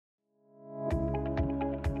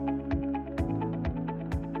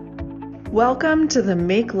Welcome to the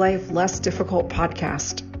Make Life Less Difficult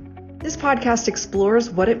podcast. This podcast explores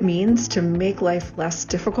what it means to make life less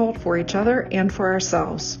difficult for each other and for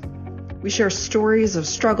ourselves. We share stories of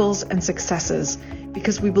struggles and successes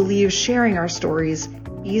because we believe sharing our stories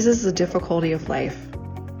eases the difficulty of life.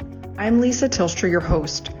 I'm Lisa Tilstra, your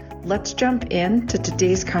host. Let's jump into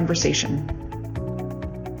today's conversation.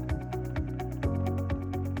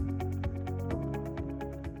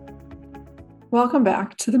 Welcome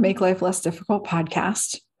back to the Make Life Less Difficult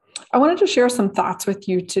podcast. I wanted to share some thoughts with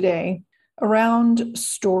you today around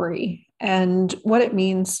story and what it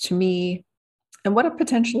means to me and what it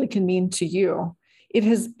potentially can mean to you. It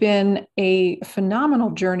has been a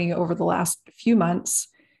phenomenal journey over the last few months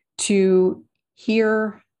to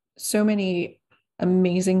hear so many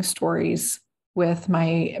amazing stories with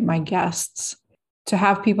my guests, to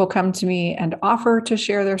have people come to me and offer to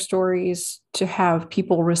share their stories, to have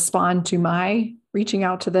people respond to my reaching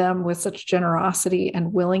out to them with such generosity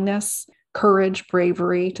and willingness, courage,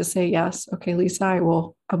 bravery to say, yes, okay, Lisa,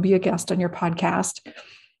 I'll be a guest on your podcast.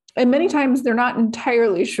 And many times they're not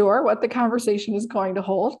entirely sure what the conversation is going to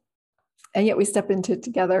hold. And yet we step into it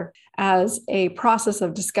together as a process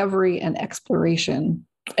of discovery and exploration.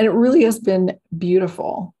 And it really has been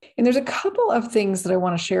beautiful. And there's a couple of things that I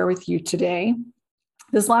want to share with you today.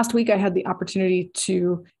 This last week, I had the opportunity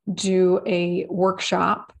to do a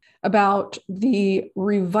workshop about the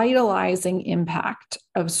revitalizing impact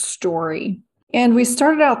of story. And we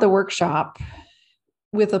started out the workshop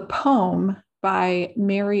with a poem by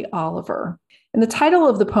Mary Oliver. And the title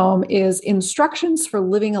of the poem is Instructions for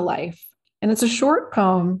Living a Life. And it's a short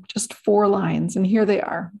poem, just 4 lines. And here they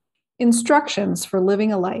are. Instructions for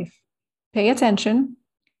living a life. Pay attention,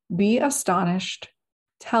 be astonished,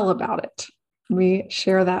 tell about it. We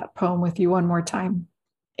share that poem with you one more time.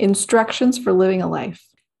 Instructions for living a life.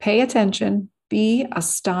 Pay attention, be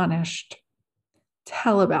astonished,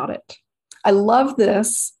 tell about it. I love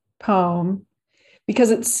this poem because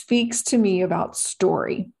it speaks to me about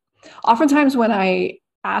story. Oftentimes when I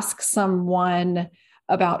ask someone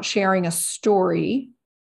about sharing a story,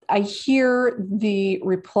 I hear the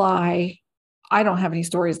reply, I don't have any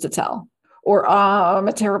stories to tell, or I'm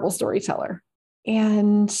a terrible storyteller.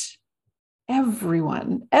 And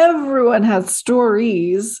everyone has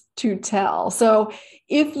stories to tell. So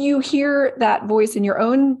if you hear that voice in your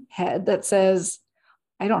own head that says,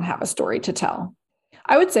 I don't have a story to tell,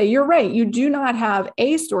 I would say you're right. You do not have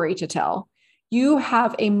a story to tell. You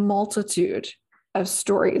have a multitude of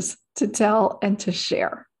stories to tell and to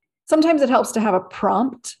share. Sometimes it helps to have a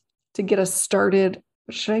prompt to get us started.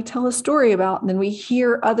 What should I tell a story about? And then we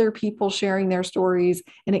hear other people sharing their stories,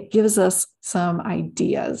 and it gives us some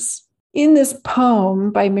ideas. In this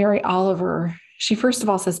poem by Mary Oliver, she first of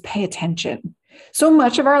all says, pay attention. So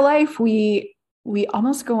much of our life, we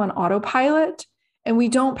almost go on autopilot and we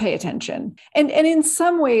don't pay attention. And in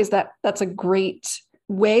some ways, that's a great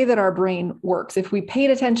way that our brain works. If we paid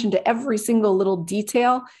attention to every single little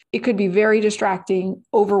detail, it could be very distracting,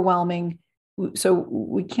 overwhelming. So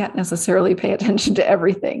we can't necessarily pay attention to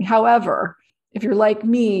everything. However, if you're like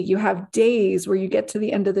me, you have days where you get to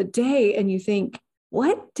the end of the day and you think,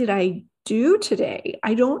 what did I do today?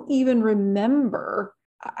 I don't even remember.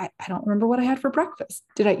 I don't remember what I had for breakfast.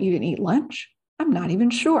 Did I even eat lunch? I'm not even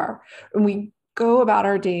sure. And we go about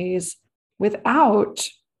our days without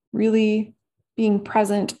really being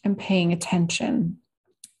present and paying attention.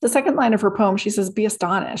 The second line of her poem, she says, be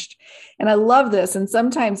astonished. And I love this. And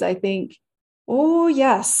sometimes I think, oh,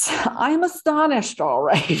 yes, I'm astonished, all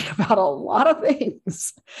right, about a lot of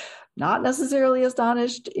things. Not necessarily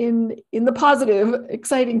astonished in the positive,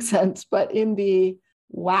 exciting sense, but in the,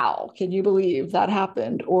 wow, can you believe that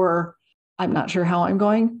happened? Or I'm not sure how I'm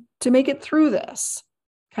going to make it through this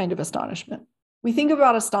kind of astonishment. We think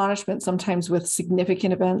about astonishment sometimes with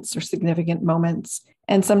significant events or significant moments.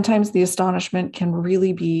 And sometimes the astonishment can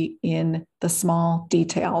really be in the small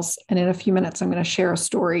details. And in a few minutes, I'm going to share a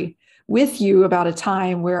story with you about a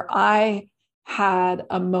time where I had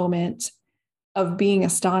a moment of being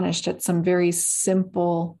astonished at some very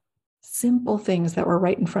simple things that were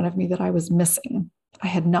right in front of me that I was missing. I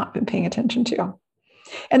had not been paying attention to.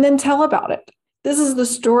 And then tell about it. This is the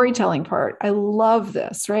storytelling part. I love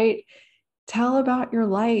this, right? Tell about your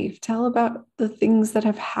life. Tell about the things that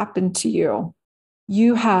have happened to you.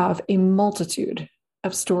 You have a multitude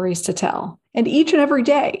of stories to tell. And each and every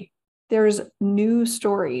day, there's new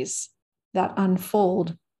stories that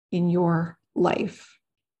unfold in your life.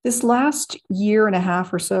 This last year and a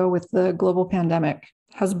half or so with the global pandemic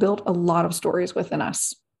has built a lot of stories within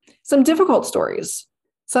us. Some difficult stories,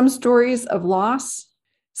 some stories of loss,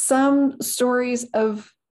 some stories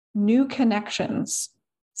of new connections,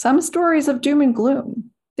 some stories of doom and gloom.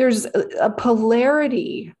 There's a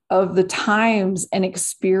polarity of the times and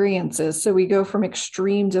experiences. So we go from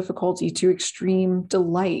extreme difficulty to extreme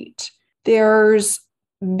delight. There's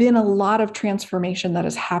been a lot of transformation that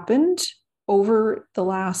has happened over the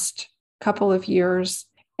last couple of years.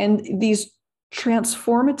 And these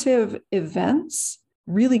transformative events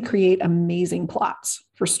really create amazing plots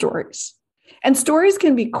for stories. And stories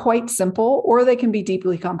can be quite simple or they can be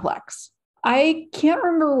deeply complex. I can't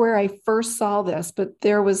remember where I first saw this, but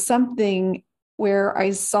there was something where I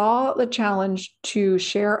saw the challenge to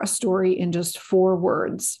share a story in just 4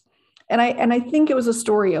 words. And I think it was a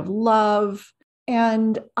story of love.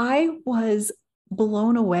 And I was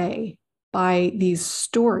blown away by these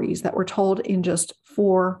stories that were told in just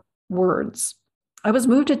 4 words. I was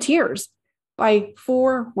moved to tears by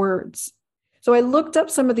 4 words. So I looked up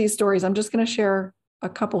some of these stories. I'm just going to share a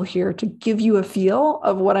couple here to give you a feel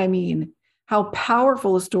of what I mean, how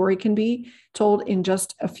powerful a story can be told in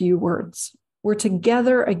just a few words. We're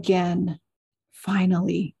together again,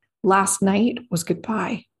 finally. Last night was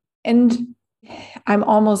goodbye. And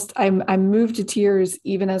I'm moved to tears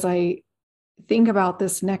even as I think about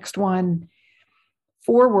this next one.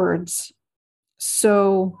 4 words,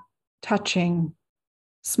 so touching.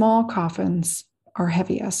 Small coffins are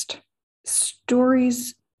heaviest.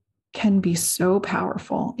 Stories can be so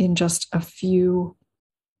powerful in just a few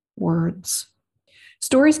words.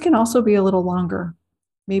 Stories can also be a little longer.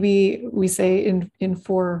 Maybe we say in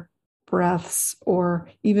 4 breaths or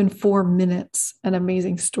even 4 minutes, an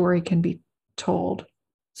amazing story can be told.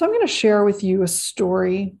 So I'm going to share with you a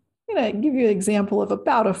story. I'm going to give you an example of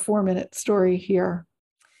about a 4-minute story here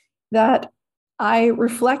that I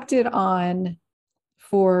reflected on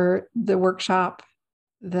for the workshop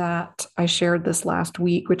that I shared this last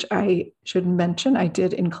week, which I should mention I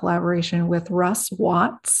did in collaboration with Russ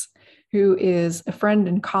Watts, who is a friend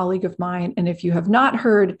and colleague of mine. And if you have not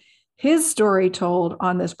heard his story told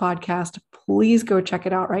on this podcast, please go check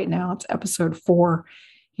it out right now. It's episode 4.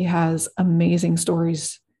 He has amazing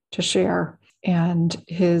stories to share. And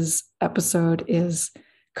his episode is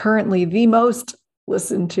currently the most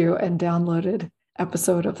listened to and downloaded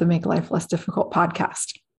episode of the Make Life Less Difficult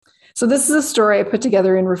podcast. So this is a story I put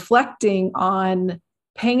together in reflecting on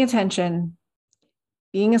paying attention,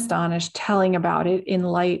 being astonished, telling about it in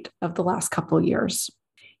light of the last couple of years.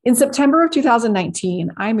 In September of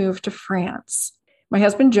 2019, I moved to France. My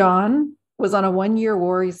husband, John, was on a 1-year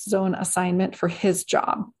war zone assignment for his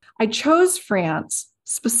job. I chose France,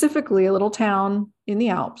 specifically a little town in the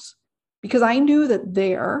Alps, because I knew that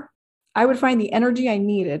there I would find the energy I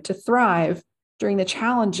needed to thrive during the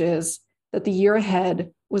challenges that the year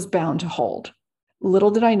ahead was bound to hold.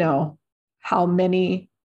 Little did I know how many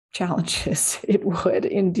challenges it would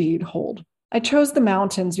indeed hold. I chose the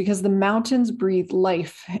mountains because the mountains breathe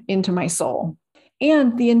life into my soul.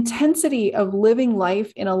 And the intensity of living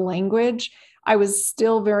life in a language I was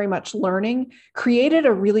still very much learning created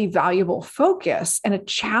a really valuable focus and a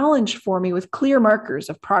challenge for me with clear markers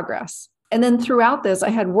of progress. And then throughout this, I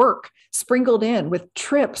had work sprinkled in with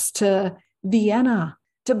trips to Vienna,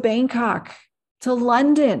 to Bangkok, to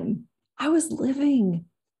London. I was living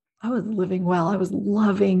well. I was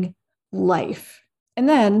loving life. And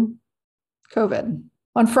then COVID.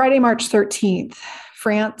 On Friday, March 13th,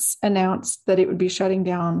 France announced that it would be shutting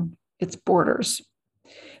down its borders.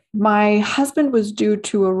 My husband was due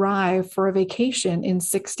to arrive for a vacation in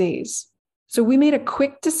 6 days. So we made a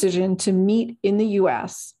quick decision to meet in the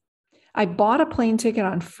US. I bought a plane ticket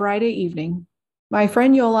on Friday evening. My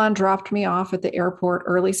friend Yolan dropped me off at the airport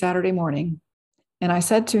early Saturday morning. And I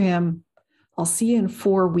said to him, I'll see you in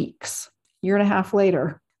 4 weeks. A year and a half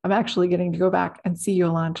later, I'm actually getting to go back and see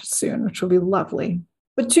Yolan soon, which will be lovely.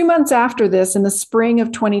 But 2 months after this, in the spring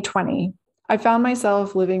of 2020, I found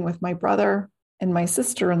myself living with my brother and my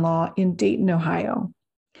sister-in-law in Dayton, Ohio.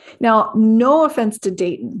 Now, no offense to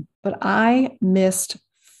Dayton, but I missed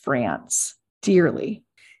France dearly.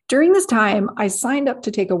 During this time, I signed up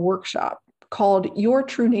to take a workshop called Your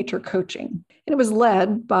True Nature Coaching. And it was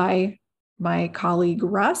led by my colleague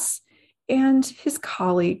Russ and his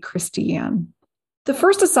colleague Christiane. The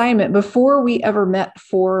first assignment before we ever met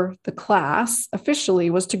for the class officially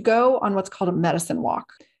was to go on what's called a medicine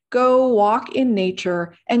walk. Go walk in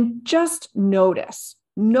nature and just notice.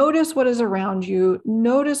 Notice what is around you.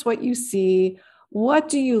 Notice what you see. What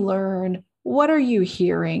do you learn? What are you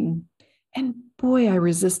hearing? And boy, I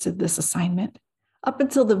resisted this assignment up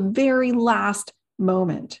until the very last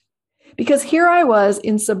moment. Because here I was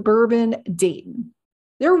in suburban Dayton.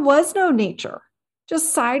 There was no nature,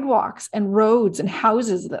 just sidewalks and roads and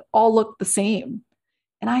houses that all looked the same.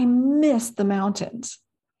 And I missed the mountains.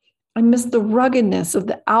 I miss the ruggedness of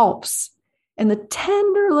the Alps and the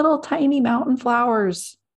tender little tiny mountain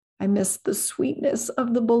flowers. I miss the sweetness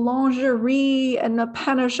of the boulangerie and the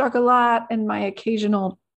pain au chocolat and my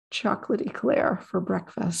occasional chocolate eclair for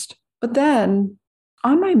breakfast. But then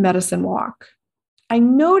on my medicine walk, I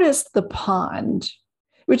noticed the pond,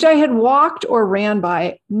 which I had walked or ran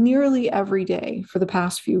by nearly every day for the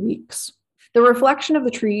past few weeks. The reflection of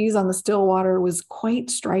the trees on the still water was quite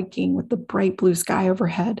striking with the bright blue sky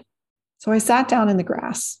overhead. So I sat down in the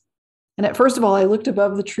grass. And at first of all, I looked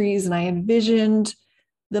above the trees and I envisioned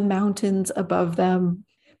the mountains above them.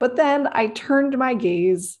 But then I turned my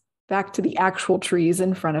gaze back to the actual trees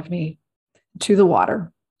in front of me, to the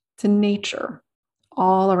water, to nature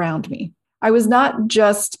all around me. I was not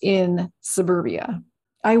just in suburbia.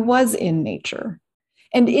 I was in nature.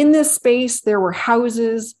 And in this space, there were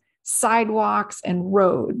houses, sidewalks, and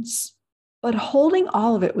roads. But holding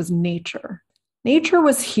all of it was nature. Nature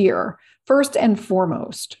was here, first and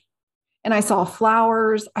foremost. And I saw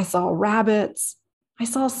flowers, I saw rabbits, I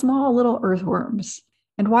saw small little earthworms.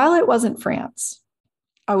 And while it wasn't France,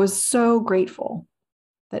 I was so grateful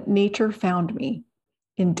that nature found me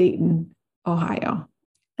in Dayton, Ohio.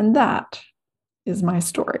 And that is my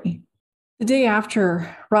story. The day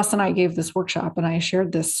after Russ and I gave this workshop and I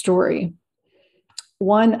shared this story,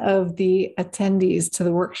 one of the attendees to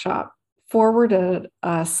the workshop forwarded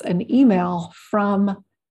us an email from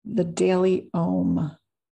the Daily Om.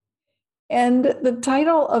 And the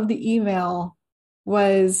title of the email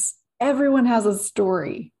was Everyone Has a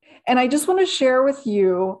Story. And I just want to share with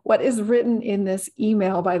you what is written in this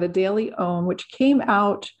email by the Daily Om, which came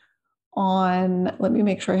out on, let me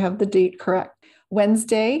make sure I have the date correct,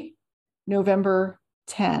 Wednesday, November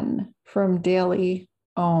 10 from Daily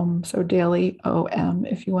Om. So Daily OM,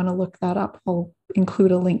 if you want to look that up, I'll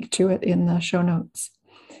include a link to it in the show notes.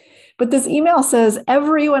 But this email says,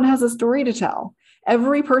 everyone has a story to tell.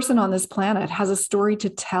 Every person on this planet has a story to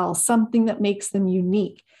tell, something that makes them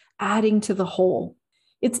unique, adding to the whole.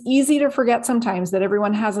 It's easy to forget sometimes that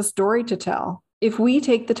everyone has a story to tell if we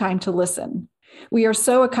take the time to listen. We are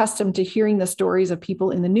so accustomed to hearing the stories of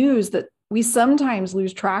people in the news that we sometimes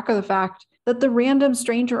lose track of the fact that the random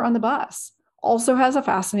stranger on the bus also has a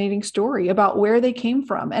fascinating story about where they came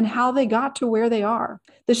from and how they got to where they are.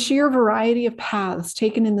 The sheer variety of paths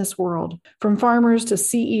taken in this world, from farmers to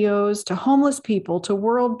CEOs to homeless people to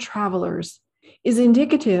world travelers, is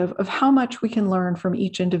indicative of how much we can learn from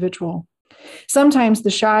each individual. Sometimes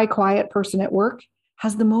the shy, quiet person at work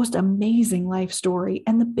has the most amazing life story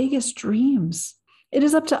and the biggest dreams. It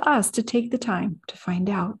is up to us to take the time to find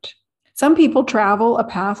out. Some people travel a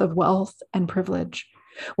path of wealth and privilege,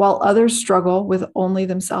 while others struggle with only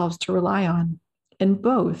themselves to rely on, and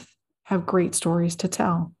both have great stories to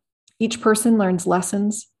tell. Each person learns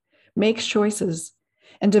lessons, makes choices,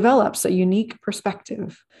 and develops a unique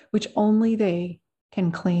perspective, which only they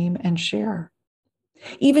can claim and share.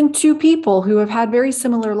 Even two people who have had very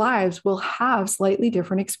similar lives will have slightly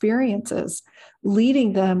different experiences,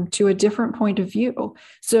 leading them to a different point of view.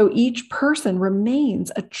 So each person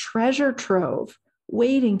remains a treasure trove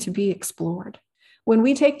waiting to be explored. When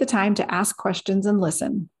we take the time to ask questions and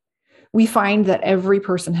listen, we find that every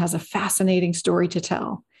person has a fascinating story to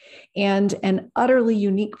tell and an utterly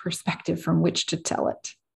unique perspective from which to tell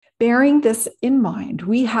it. Bearing this in mind,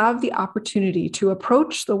 we have the opportunity to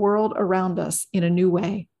approach the world around us in a new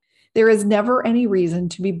way. There is never any reason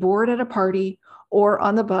to be bored at a party or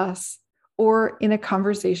on the bus or in a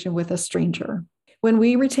conversation with a stranger. When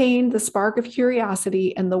we retain the spark of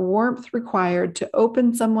curiosity and the warmth required to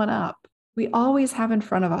open someone up, we always have in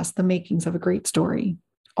front of us the makings of a great story.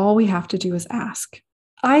 All we have to do is ask.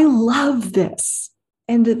 I love this.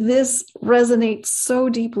 And this resonates so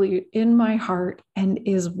deeply in my heart and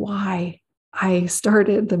is why I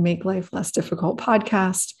started the Make Life Less Difficult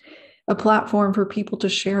podcast, a platform for people to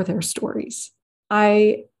share their stories.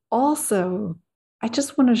 I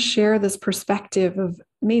just want to share this perspective of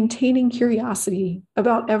maintaining curiosity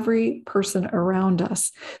about every person around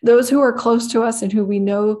us. Those who are close to us and who we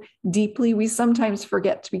know deeply, we sometimes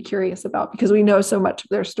forget to be curious about because we know so much of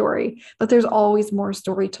their story, but there's always more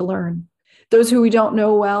story to learn. Those who we don't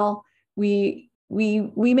know well, we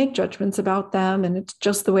make judgments about them, and it's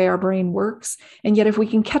just the way our brain works. And yet if we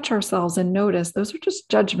can catch ourselves and notice those are just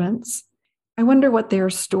judgments, I wonder what their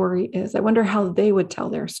story is. I wonder how they would tell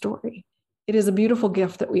their story. It is a beautiful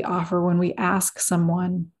gift that we offer when we ask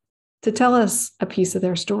someone to tell us a piece of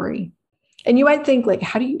their story. And you might think, like,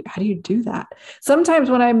 how do you do that? Sometimes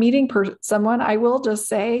when I'm meeting someone, I will just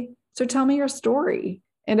say, so tell me your story.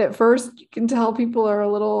 And at first you can tell people are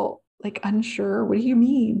a little like unsure. What do you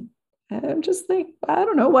mean? I'm just like, I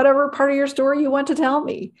don't know, whatever part of your story you want to tell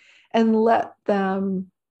me. and let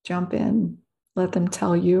them jump in. Let them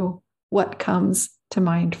tell you what comes to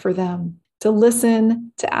mind for them. To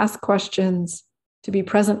listen, to ask questions, to be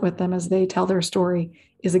present with them as they tell their story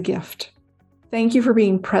is a gift. Thank you for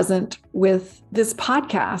being present with this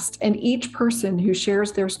podcast and each person who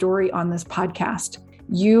shares their story on this podcast.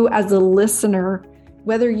 You as a listener,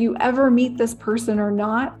 whether you ever meet this person or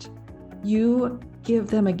not, you give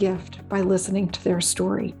them a gift by listening to their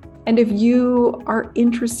story. And if you are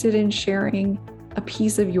interested in sharing a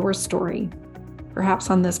piece of your story, perhaps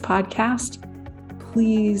on this podcast,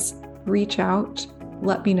 please reach out.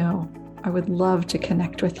 Let me know. I would love to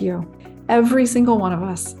connect with you. Every single one of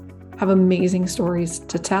us have amazing stories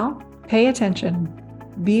to tell. Pay attention.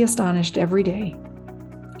 Be astonished every day.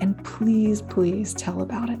 And please, please tell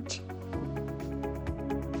about it.